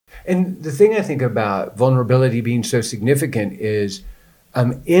And the thing I think about vulnerability being so significant is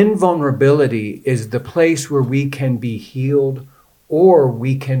in vulnerability is the place where we can be healed or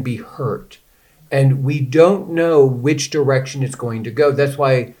we can be hurt. And we don't know which direction it's going to go. That's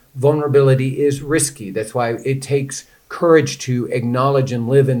why vulnerability is risky. That's why it takes courage to acknowledge and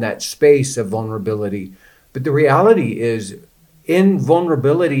live in that space of vulnerability. But the reality is, in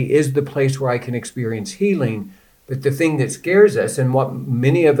vulnerability is the place where I can experience healing. But the thing that scares us, and what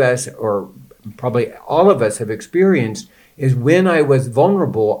many of us, or probably all of us have experienced, is when I was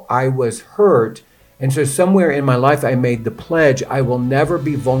vulnerable, I was hurt. And so somewhere in my life, I made the pledge, I will never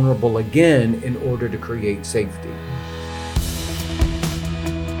be vulnerable again in order to create safety.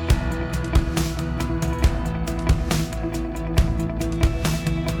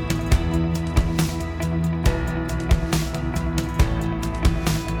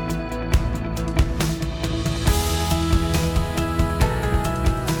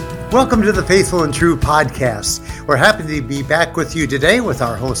 Welcome to the Faithful and True podcast. We're happy to be back with you today with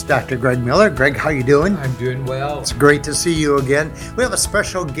our host, Dr. Greg Miller. Greg, how you doing? I'm doing well. It's great to see you again. We have a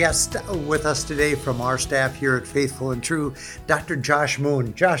special guest with us today from our staff here at Faithful and True, Dr. Josh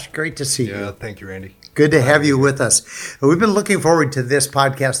Moon. Josh, great to see you. Yeah, thank you, Randy. Good to have you with us. We've been looking forward to this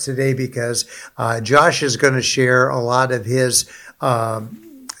podcast today because Josh is going to share a lot of his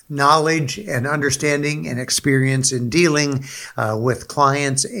knowledge and understanding and experience in dealing with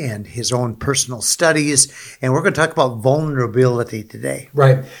clients and his own personal studies. And we're going to talk about vulnerability today.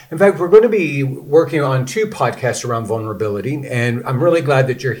 Right. In fact, we're going to be working on 2 podcasts around vulnerability. And I'm really glad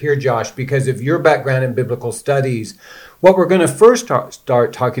that you're here, Josh, because of your background in biblical studies. What we're going to first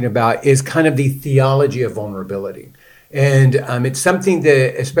start talking about is kind of the theology of vulnerability. And it's something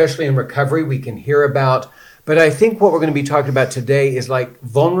that, especially in recovery, we can hear about. But I think what we're going to be talking about today is like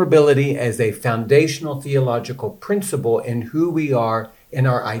vulnerability as a foundational theological principle in who we are, in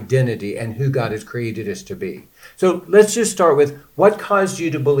our identity, and who God has created us to be. So let's just start with what caused you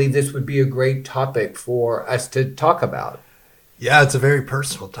to believe this would be a great topic for us to talk about? Yeah, it's a very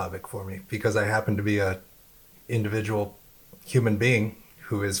personal topic for me because I happen to be an individual human being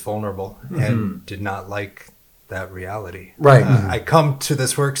who is vulnerable and did not like that reality. Right. I come to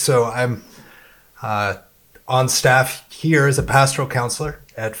this work, so I'm on staff here as a pastoral counselor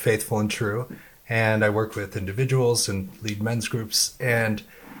at Faithful and True, and I work with individuals and lead men's groups. And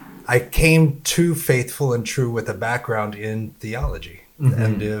I came to Faithful and True with a background in theology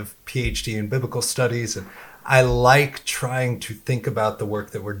and a PhD in biblical studies. And I like trying to think about the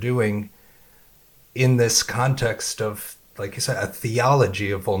work that we're doing in this context of, like you said, a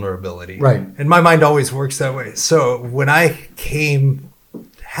theology of vulnerability. Right. And my mind always works that way. So when I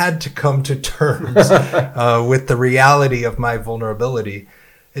had to come to terms with the reality of my vulnerability,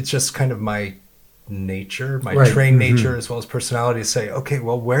 it's just kind of my nature, my trained nature as well as personality to say, okay,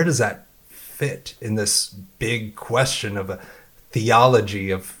 well, where does that fit in this big question of a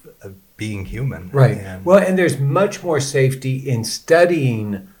theology of being human? Right. And there's much more safety in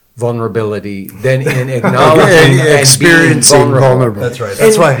studying vulnerability than in acknowledging and experiencing being vulnerable. That's right.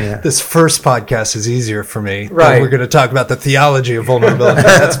 That's why this first podcast is easier for me. Right. We're going to talk about the theology of vulnerability.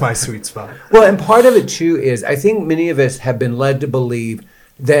 That's my sweet spot. Well, and part of it too is I think many of us have been led to believe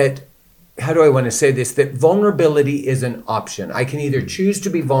that, how do I want to say this, that vulnerability is an option. I can either choose to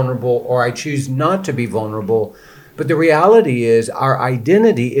be vulnerable or I choose not to be vulnerable. But the reality is our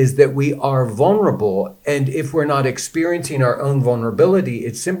identity is that we are vulnerable. And if we're not experiencing our own vulnerability,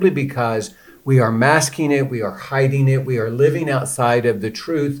 it's simply because we are masking it, we are hiding it, we are living outside of the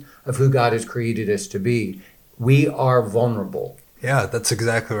truth of who God has created us to be. We are vulnerable. Yeah, that's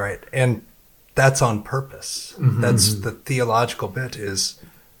exactly right. And that's on purpose. That's the theological bit, is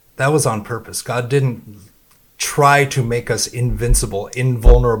that was on purpose. God didn't try to make us invincible,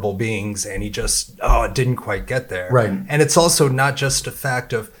 invulnerable beings, and he just, it didn't quite get there. Right. And it's also not just a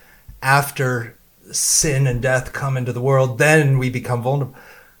fact of after sin and death come into the world, then we become vulnerable.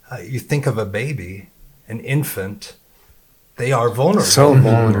 You think of a baby, an infant, they are vulnerable. So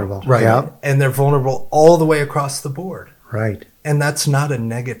vulnerable. Right. Yeah. And they're vulnerable all the way across the board. Right. And that's not a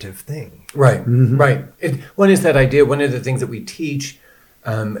negative thing. Right. Right. One is that idea, one of the things that we teach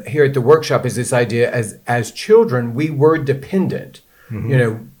here at the workshop is this idea as children, we were dependent.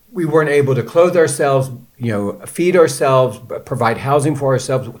 We weren't able to clothe ourselves, feed ourselves, provide housing for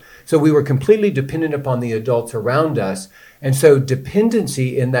ourselves. So we were completely dependent upon the adults around us. And so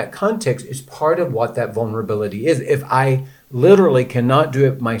dependency in that context is part of what that vulnerability is. If I literally cannot do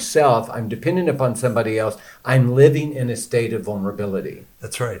it myself, I'm dependent upon somebody else, I'm living in a state of vulnerability.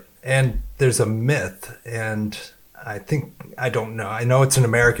 That's right. And there's a myth, and I know it's an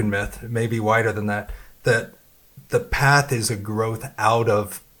American myth, maybe wider than that, that the path is a growth out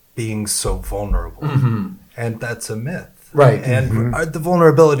of being so vulnerable. And that's a myth. Right. And the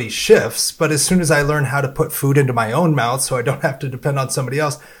vulnerability shifts, but as soon as I learn how to put food into my own mouth so I don't have to depend on somebody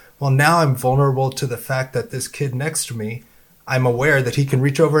else, well, now I'm vulnerable to the fact that this kid next to me, I'm aware that he can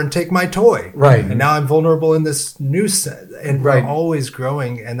reach over and take my toy. Right. And now I'm vulnerable in this new set. And Right. we're always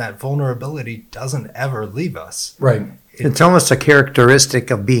growing, and that vulnerability doesn't ever leave us. Right. It's almost a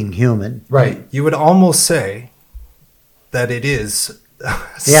characteristic of being human. Right. You would almost say that it is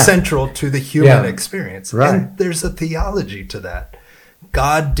Yeah. central to the human Yeah. experience. Right. And there's a theology to that.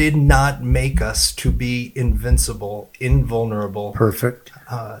 God did not make us to be invincible, invulnerable, Perfect.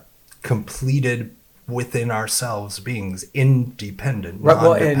 completed within ourselves beings, independent, Right.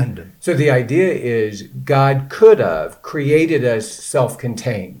 Well, non-dependent. and so the idea is God could have created us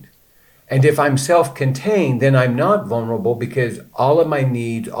self-contained. And if I'm self-contained, then I'm not vulnerable because all of my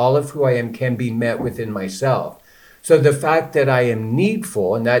needs, all of who I am can be met within myself. So the fact that I am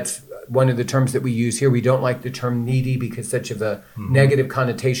needful, and that's one of the terms that we use here, we don't like the term needy because such of a negative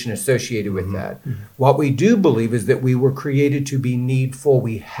connotation associated with that. What we do believe is that we were created to be needful.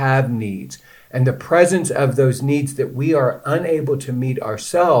 We have needs. And the presence of those needs that we are unable to meet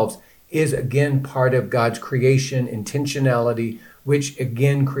ourselves is again part of God's creation, intentionality, which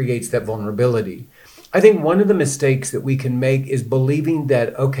again creates that vulnerability. I think one of the mistakes that we can make is believing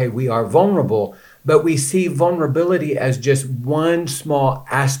that, okay, we are vulnerable, but we see vulnerability as just one small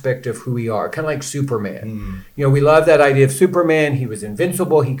aspect of who we are, kind of like Superman. You know, we love that idea of Superman. He was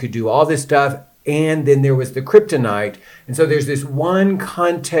invincible. He could do all this stuff. And then there was the kryptonite. And so there's this one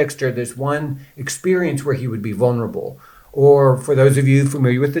context or this one experience where he would be vulnerable. Or for those of you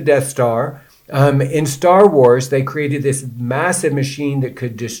familiar with the Death Star, in Star Wars, they created this massive machine that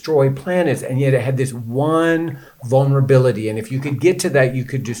could destroy planets, and yet it had this one vulnerability. And if you could get to that, you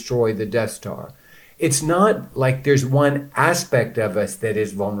could destroy the Death Star. It's not like there's one aspect of us that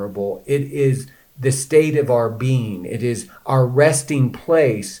is vulnerable. It is the state of our being. It is our resting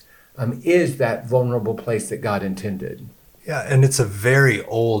place, is that vulnerable place that God intended. Yeah, and it's a very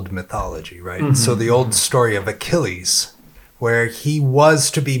old mythology, right? So the old story of Achilles, where he was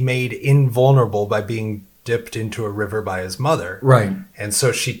to be made invulnerable by being dipped into a river by his mother. Right. And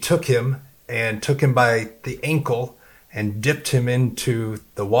so she took him by the ankle and dipped him into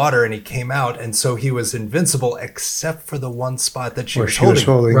the water, and he came out. And so he was invincible except for the one spot that she Where was she was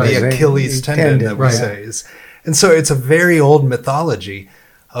holding, holding the his Achilles tendon that we right. say is. And so it's a very old mythology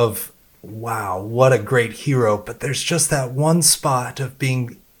of, wow, what a great hero. But there's just that one spot of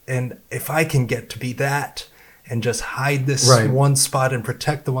being, and if I can get to be that and just hide this Right. one spot and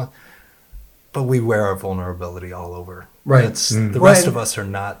protect the one, but we wear our vulnerability all over. Right. The rest of us are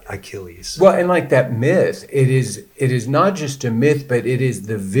not Achilles. Well, and like that myth, it is not just a myth, but it is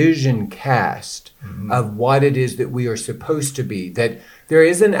the vision cast of what it is that we are supposed to be. That there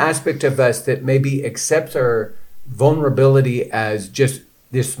is an aspect of us that maybe accepts our vulnerability as just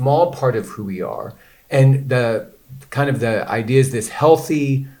this small part of who we are. And the kind of the idea is this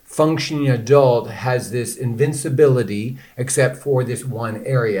healthy, functioning adult has this invincibility except for this one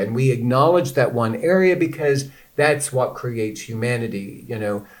area. And we acknowledge that one area because that's what creates humanity, you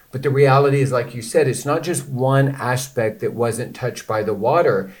know. But the reality is, like you said, it's not just one aspect that wasn't touched by the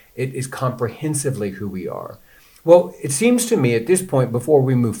water. It is comprehensively who we are. Well, it seems to me at this point, before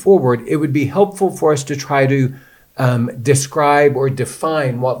we move forward, it would be helpful for us to try to describe or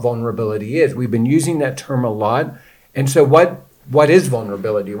define what vulnerability is. We've been using that term a lot. And so what is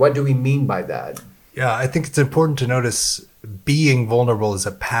vulnerability? What do we mean by that? Yeah, I think it's important to notice being vulnerable is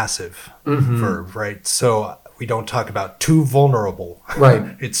a passive verb, right? So we don't talk about too vulnerable.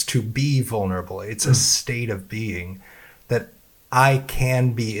 Right. It's to be vulnerable. It's a state of being that I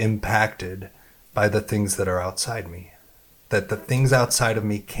can be impacted by the things that are outside me. That the things outside of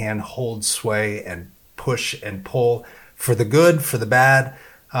me can hold sway and push and pull for the good, for the bad.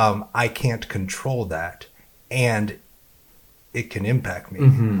 I can't control that. And it can impact me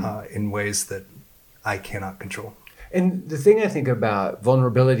in ways that I cannot control. And the thing I think about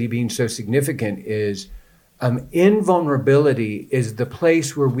vulnerability being so significant is invulnerability is the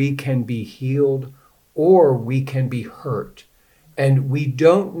place where we can be healed or we can be hurt. And we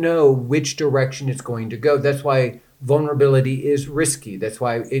don't know which direction it's going to go. That's why vulnerability is risky. That's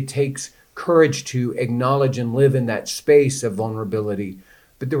why it takes courage to acknowledge and live in that space of vulnerability.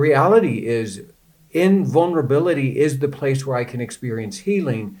 But the reality is, invulnerability is the place where I can experience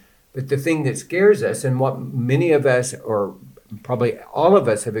healing. But the thing that scares us, and what many of us, or probably all of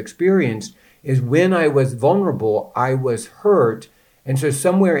us have experienced, is when I was vulnerable, I was hurt. And so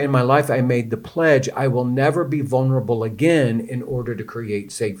somewhere in my life, I made the pledge, I will never be vulnerable again in order to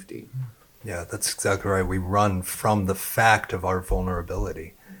create safety. Yeah, that's exactly right. We run from the fact of our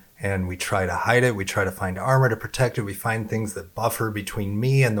vulnerability. and we try to hide it. We try to find armor to protect it. We find things that buffer between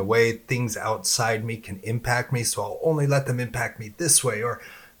me and the way things outside me can impact me. So I'll only let them impact me this way, or,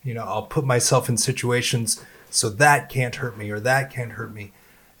 I'll put myself in situations so that can't hurt me or that can't hurt me.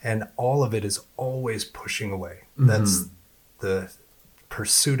 And all of it is always pushing away. Mm-hmm. That's the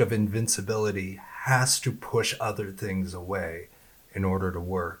pursuit of invincibility has to push other things away in order to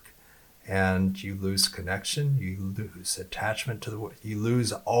work. And you lose connection, you lose attachment to the world, you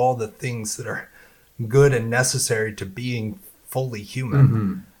lose all the things that are good and necessary to being fully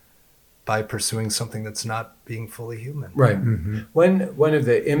human by pursuing something that's not being fully human. Right. One of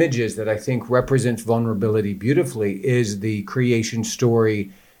the images that I think represents vulnerability beautifully is the creation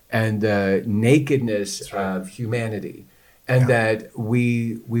story and the nakedness of humanity. And that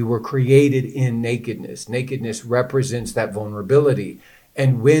we were created in nakedness. Nakedness represents that vulnerability.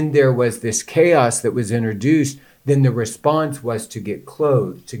 And when there was this chaos that was introduced, then the response was to get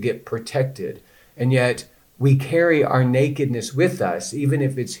clothed, to get protected. And yet we carry our nakedness with us, even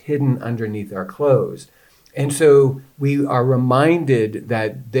if it's hidden underneath our clothes. And so we are reminded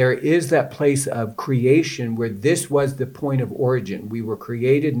that there is that place of creation where this was the point of origin. We were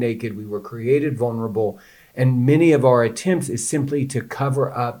created naked, we were created vulnerable, and many of our attempts is simply to cover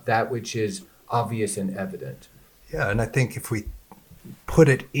up that which is obvious and evident. Yeah, and I think if we put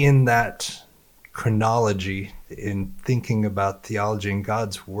it in that chronology, in thinking about theology and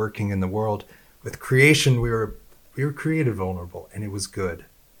God's working in the world, with creation we were created vulnerable, and it was good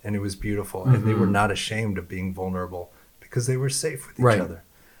and it was beautiful, and they were not ashamed of being vulnerable because they were safe with each other.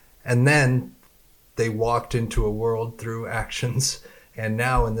 And then they walked into a world through actions, and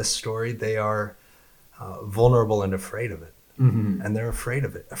now in this story they are vulnerable and afraid of it. And they're afraid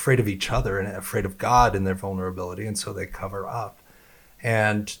of it, afraid of each other and afraid of God in their vulnerability, and so they cover up.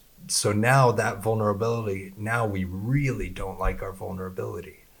 And so now that vulnerability, now we really don't like our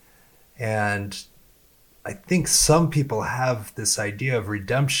vulnerability. And I think some people have this idea of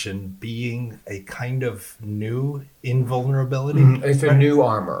redemption being a kind of new invulnerability. It's a new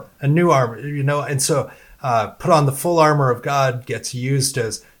armor. A new armor, and so put on the full armor of God gets used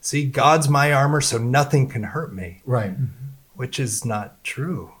as, see, God's my armor, so nothing can hurt me. Right. Which is not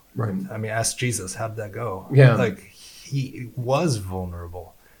true. Right. I mean, ask Jesus, how'd that go? Yeah. Like, he was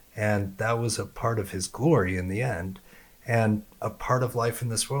vulnerable, and that was a part of his glory in the end, and a part of life in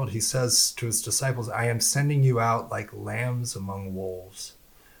this world. He says to his disciples, I am sending you out like lambs among wolves.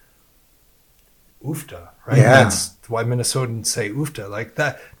 Oofta, right? Yeah. That's why Minnesotans say oofta, like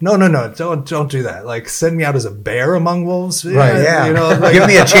that. No, don't do that. Like, send me out as a bear among wolves. Right, yeah. Like, give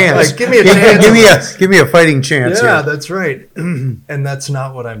me a chance. Like, give me a chance. Give me a fighting chance. Yeah, here. that's right. And that's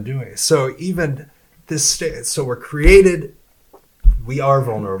not what I'm doing. So even so we're created, we are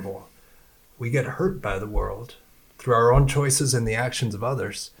vulnerable. We get hurt by the world through our own choices and the actions of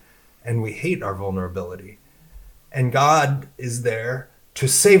others, and we hate our vulnerability. And God is there to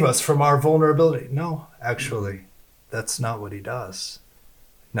save us from our vulnerability. No, actually, that's not what he does.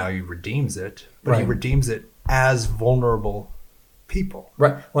 Now he redeems it, but he redeems it as vulnerable people.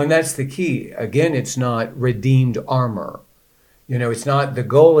 Right. Well, and that's the key. Again, it's not redeemed armor. It's not, the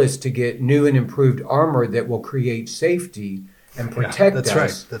goal is to get new and improved armor that will create safety and protect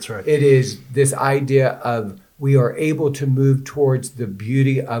us. That's right. It is this idea of we are able to move towards the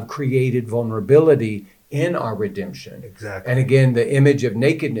beauty of created vulnerability in our redemption. Exactly. And again, the image of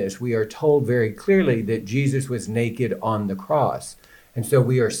nakedness, we are told very clearly that Jesus was naked on the cross. And so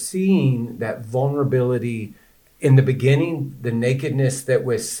we are seeing that vulnerability in the beginning, the nakedness that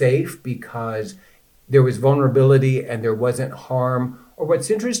was safe because there was vulnerability and there wasn't harm. Or what's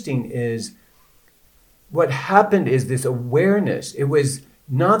interesting is what happened is this awareness. It was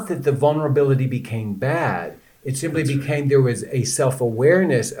not that the vulnerability became bad. It simply became, there was a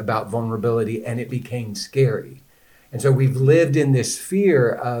self-awareness about vulnerability, and it became scary. And so we've lived in this fear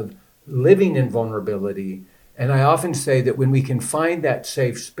of living in vulnerability. And I often say that when we can find that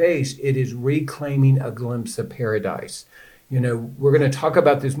safe space, it is reclaiming a glimpse of paradise. We're going to talk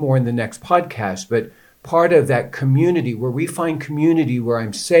about this more in the next podcast, but part of that community, where we find community where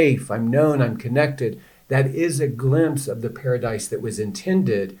I'm safe, I'm known, I'm connected, that is a glimpse of the paradise that was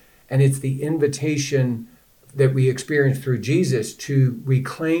intended. And it's the invitation that we experience through Jesus to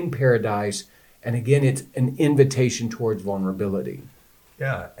reclaim paradise. And again, it's an invitation towards vulnerability.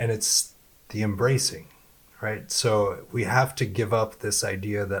 Yeah, and it's the embracing, right? So we have to give up this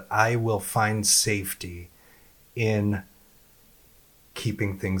idea that I will find safety in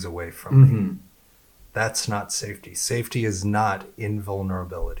keeping things away from me. That's not safety. Safety is not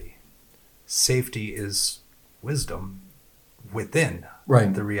invulnerability. Safety is wisdom within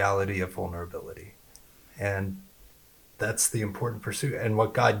the reality of vulnerability. And that's the important pursuit. And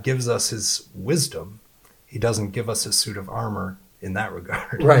what God gives us is wisdom. He doesn't give us a suit of armor in that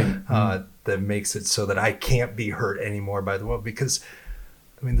regard. Right. That makes it so that I can't be hurt anymore by the world. Because,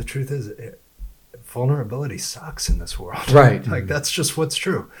 I mean, the truth is, vulnerability sucks in this world. Right. Like, that's just what's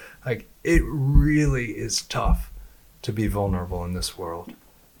true. Like, it really is tough to be vulnerable in this world.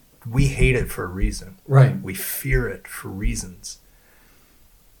 We hate it for a reason. Right. We fear it for reasons.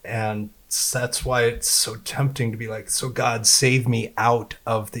 And that's why it's so tempting to be like, so God, save me out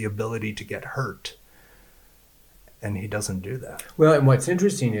of the ability to get hurt. And he doesn't do that. Well, and what's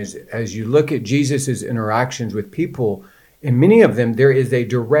interesting is as you look at Jesus's interactions with people, in many of them, there is a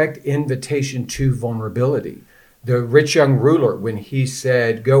direct invitation to vulnerability. The rich young ruler, when he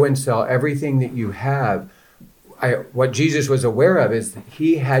said, go and sell everything that you have, what Jesus was aware of is that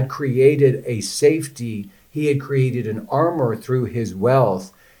he had created a safety. He had created an armor through his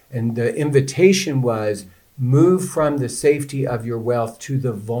wealth. And the invitation was, move from the safety of your wealth to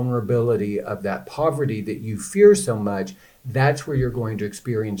the vulnerability of that poverty that you fear so much. That's where you're going to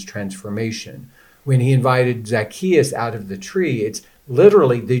experience transformation. When he invited Zacchaeus out of the tree, it's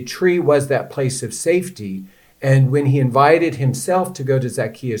literally the tree was that place of safety. And when he invited himself to go to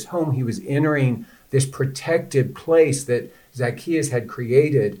Zacchaeus' home, he was entering this protected place that Zacchaeus had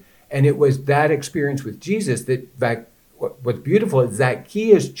created. And it was that experience with Jesus that what's beautiful is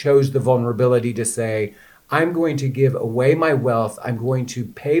Zacchaeus chose the vulnerability to say, I'm going to give away my wealth. I'm going to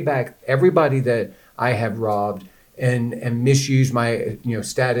pay back everybody that I have robbed and misuse my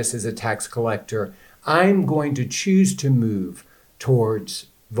status as a tax collector. I'm going to choose to move towards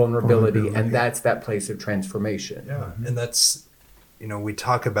vulnerability. And that's that place of transformation. Yeah. And that's, we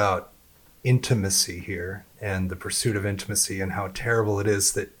talk about intimacy here and the pursuit of intimacy and how terrible it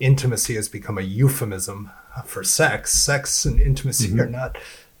is that intimacy has become a euphemism for sex. Sex and intimacy are not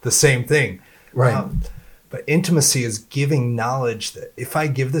the same thing. Right. But intimacy is giving knowledge that if I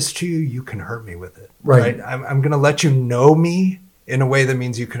give this to you, you can hurt me with it. Right. I'm going to let you know me in a way that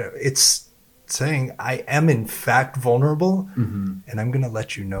means you can. It's saying I am in fact vulnerable, and I'm going to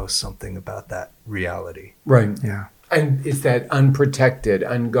let you know something about that reality. Right. Yeah. And it's that unprotected,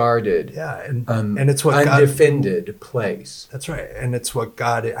 unguarded, Yeah, and it's what undefended place. That's right, and it's what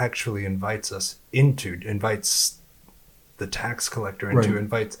God actually invites us into. Invites the tax collector into. Right.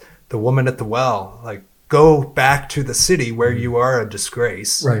 Invites the woman at the well. Like, go back to the city where you are a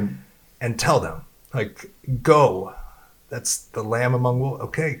disgrace, Right. and tell them, like, go. That's the lamb among wolves.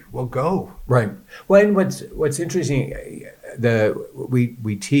 Okay, well, go. Right. Well, and what's interesting,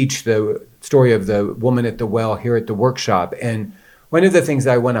 we teach the story of the woman at the well here at the workshop, and one of the things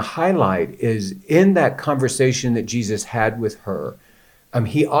I want to highlight is in that conversation that Jesus had with her,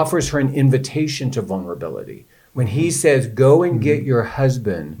 he offers her an invitation to vulnerability. When he says, "Go and get your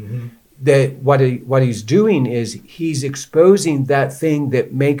husband," that what he's doing is he's exposing that thing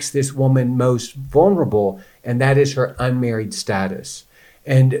that makes this woman most vulnerable, and that is her unmarried status.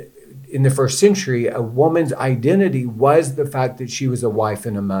 And in the first century, a woman's identity was the fact that she was a wife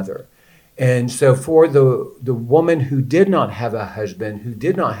and a mother. And so for the woman who did not have a husband, who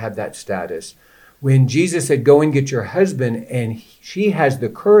did not have that status, when Jesus said, "Go and get your husband," and she has the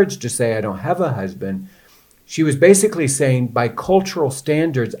courage to say, "I don't have a husband," she was basically saying, by cultural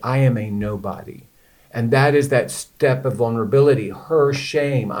standards, I am a nobody. And that is that step of vulnerability, her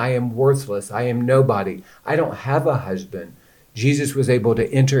shame. I am worthless. I am nobody. I don't have a husband. Jesus was able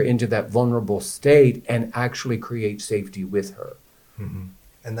to enter into that vulnerable state and actually create safety with her.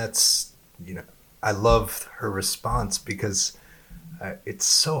 And that's, I love her response because it's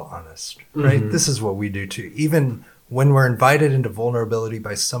so honest, right? This is what we do too. Even when we're invited into vulnerability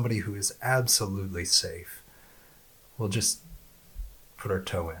by somebody who is absolutely safe, we'll just put our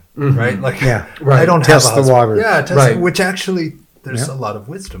toe in, right? Like, Yeah, I don't test have a the water. Yeah, test Right. which actually, there's Yeah. a lot of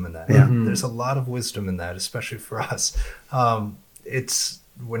wisdom in that. Yeah. There's a lot of wisdom in that, especially for us. It's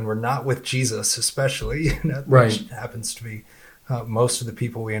when we're not with Jesus, especially, Right. which happens to be most of the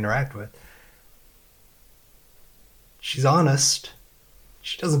people we interact with. She's honest.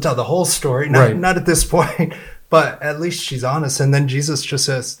 She doesn't tell the whole story, Right. not at this point, but at least she's honest. And then Jesus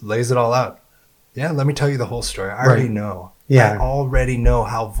just lays it all out. Yeah, let me tell you the whole story. I already Right. know. Yeah. I already know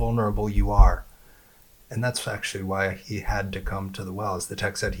how vulnerable you are. And that's actually why he had to come to the well. As the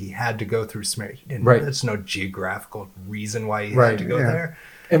text said, he had to go through Samaria. Right. There's no geographical reason why he Right. had to go Yeah. there.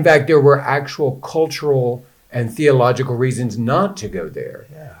 In fact, there were actual cultural and theological reasons not to go there.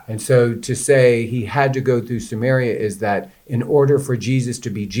 Yeah. And so to say he had to go through Samaria is that in order for Jesus to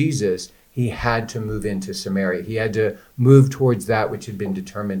be Jesus, he had to move into Samaria. He had to move towards that which had been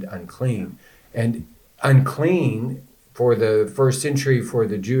determined unclean. And unclean for the first century, for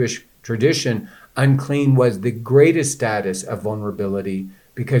the Jewish tradition, Unclean was the greatest status of vulnerability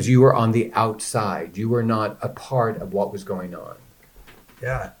because you were on the outside. You were not a part of what was going on.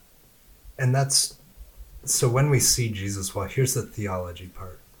 Yeah. And that's, so when we see Jesus walk, here's the theology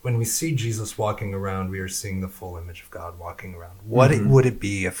part. When we see Jesus walking around, we are seeing the full image of God walking around. What would it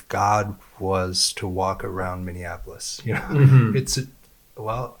be if God was to walk around Minneapolis? You know,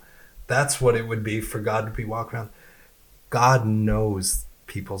 well, that's what it would be for God to be walking around. God knows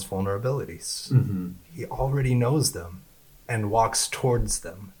people's vulnerabilities. He already knows them and walks towards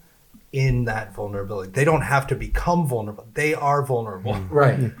them in that vulnerability. They don't have to become vulnerable. They are vulnerable.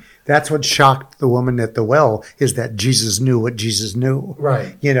 Right. That's what shocked the woman at the well, is that Jesus knew what Jesus knew.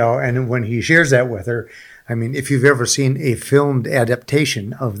 Right. You know, and when he shares that with her, I mean, if you've ever seen a filmed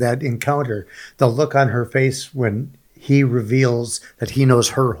adaptation of that encounter, the look on her face when he reveals that he knows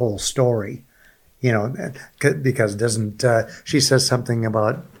her whole story, you know, because she says something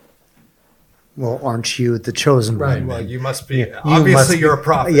about, well, aren't you the chosen one? Well, you must be. Obviously, you're a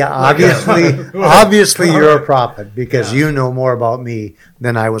prophet. Yeah, obviously you're a prophet because you know more about me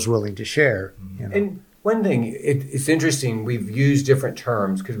than I was willing to share. You know? And one thing, it's interesting, we've used different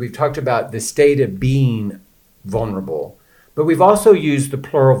terms because we've talked about the state of being vulnerable, but we've also used the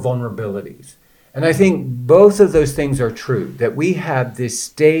plural vulnerabilities. And I think both of those things are true, that we have this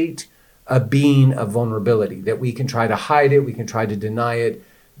state of being of vulnerability, that we can try to hide it, we can try to deny it.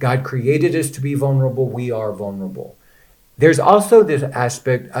 God created us to be vulnerable. We are vulnerable. There's also this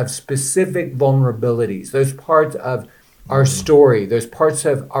aspect of specific vulnerabilities, those parts of our story, those parts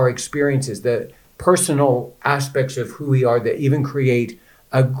of our experiences, the personal aspects of who we are that even create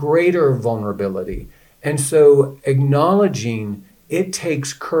a greater vulnerability. And so acknowledging it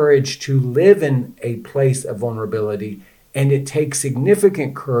takes courage to live in a place of vulnerability, and it takes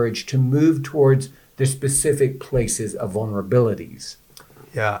significant courage to move towards the specific places of vulnerabilities.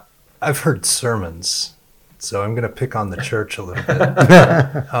 Yeah, I've heard sermons, so I'm going to pick on the church a little bit.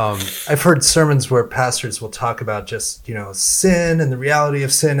 I've heard sermons where pastors will talk about just, you know, sin and the reality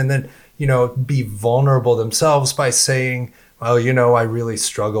of sin, and then, you know, be vulnerable themselves by saying, well, you know, I really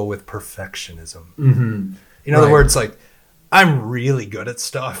struggle with perfectionism. In other words, like, I'm really good at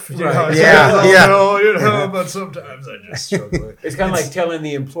stuff. You know, but sometimes I just struggle. It's kind of like telling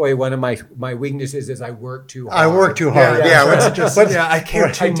the employee one of my weaknesses is I work too hard. I work too hard. I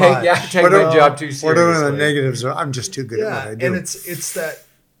care too much. I take my job too seriously. What are the negatives? I'm just too good at what I do. And it's that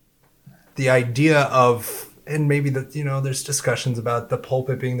the idea of, and maybe that, you know, there's discussions about the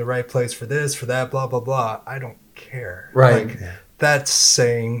pulpit being the right place for this, for that, blah, blah, blah. I don't care. Right. Like, that's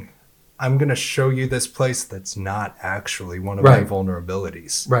saying, I'm going to show you this place that's not actually one of my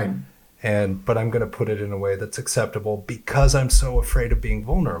vulnerabilities. Right. But I'm going to put it in a way that's acceptable because I'm so afraid of being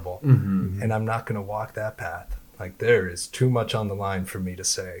vulnerable. And I'm not going to walk that path. Like, there is too much on the line for me to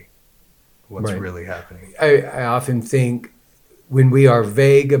say what's really happening. I often think when we are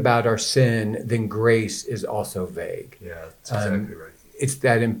vague about our sin, then grace is also vague. Yeah, that's exactly right.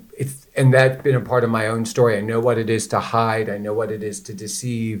 And that's been a part of my own story. I know what it is to hide. I know what it is to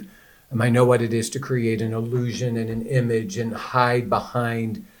deceive. I know what it is to create an illusion and an image and hide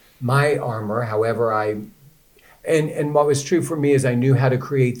behind my armor. However, and what was true for me is I knew how to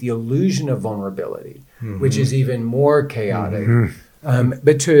create the illusion of vulnerability, which is even more chaotic.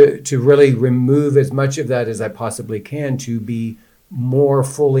 But to really remove as much of that as I possibly can, to be more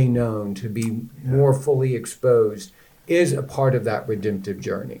fully known, to be more fully exposed, is a part of that redemptive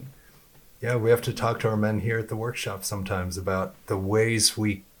journey. Yeah, we have to talk to our men here at the workshop sometimes about the ways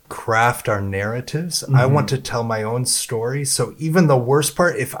we craft our narratives. I want to tell my own story. So even the worst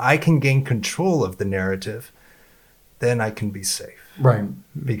part, if I can gain control of the narrative, then I can be safe. Right.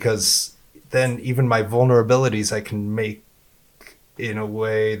 Because then even my vulnerabilities I can make in a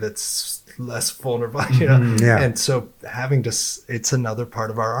way that's less vulnerable, you know? And so it's another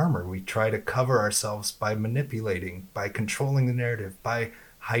part of our armor. We try to cover ourselves by manipulating, by controlling the narrative, by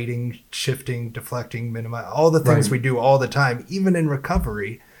hiding, shifting, deflecting, minimizing, all the things we do all the time. Even in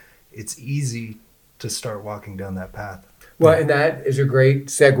recovery, it's easy to start walking down that path. Well, and that is a great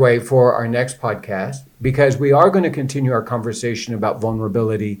segue for our next podcast, because we are going to continue our conversation about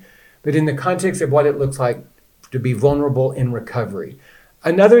vulnerability, but in the context of what it looks like to be vulnerable in recovery.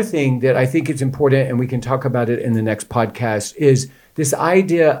 Another thing that I think is important, and we can talk about it in the next podcast, is this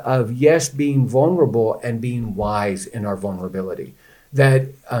idea of, yes, being vulnerable and being wise in our vulnerability. That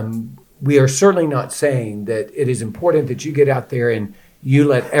we are certainly not saying that it is important that you get out there and you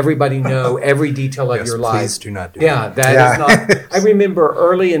let everybody know every detail of your life. Please do not do that. Is not. I remember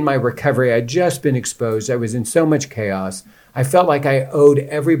early in my recovery, I'd just been exposed. I was in so much chaos. I felt like I owed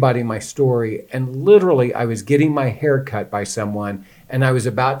everybody my story, and literally I was getting my hair cut by someone, and I was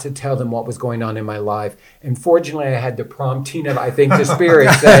about to tell them what was going on in my life. And fortunately, I had the prompting of, I think, the Spirit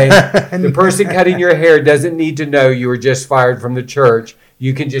saying, the person cutting your hair doesn't need to know you were just fired from the church.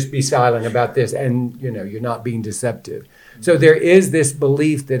 You can just be silent about this, and you're not being deceptive. So there is this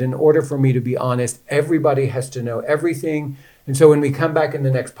belief that in order for me to be honest, everybody has to know everything. And so when we come back in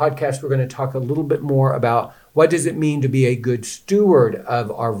the next podcast, we're going to talk a little bit more about what does it mean to be a good steward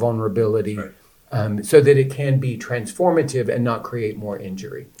of our vulnerability, right, so that it can be transformative and not create more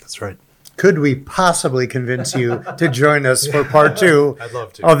injury. That's right. Could we possibly convince you to join us for part 2 I'd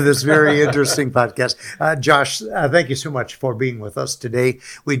love to. of this very interesting podcast? Josh, thank you so much for being with us today.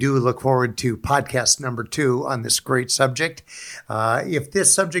 We do look forward to podcast number 2 on this great subject. If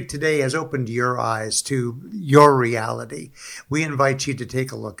this subject today has opened your eyes to your reality, we invite you to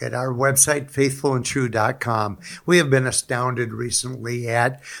take a look at our website, faithfulandtrue.com. We have been astounded recently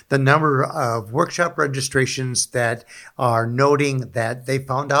at the number of workshop registrations that are noting that they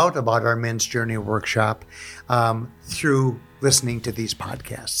found out about our Men's Journey workshop through listening to these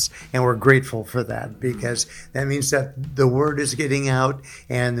podcasts. And we're grateful for that, because that means that the word is getting out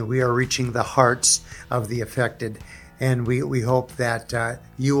and we are reaching the hearts of the affected. And we hope that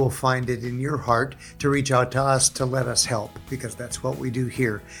you will find it in your heart to reach out to us to let us help, because that's what we do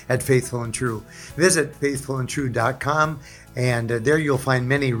here at Faithful and True. Visit faithfulandtrue.com, and there you'll find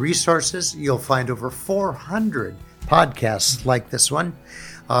many resources. You'll find over 400 podcasts like this one.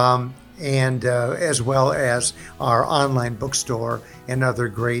 And as well as our online bookstore and other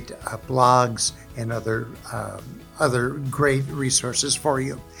great blogs and other great resources for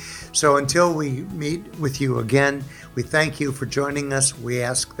you. So until we meet with you again, we thank you for joining us. We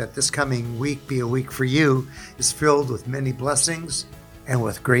ask that this coming week be a week for you is filled with many blessings and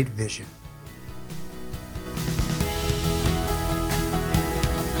with great vision.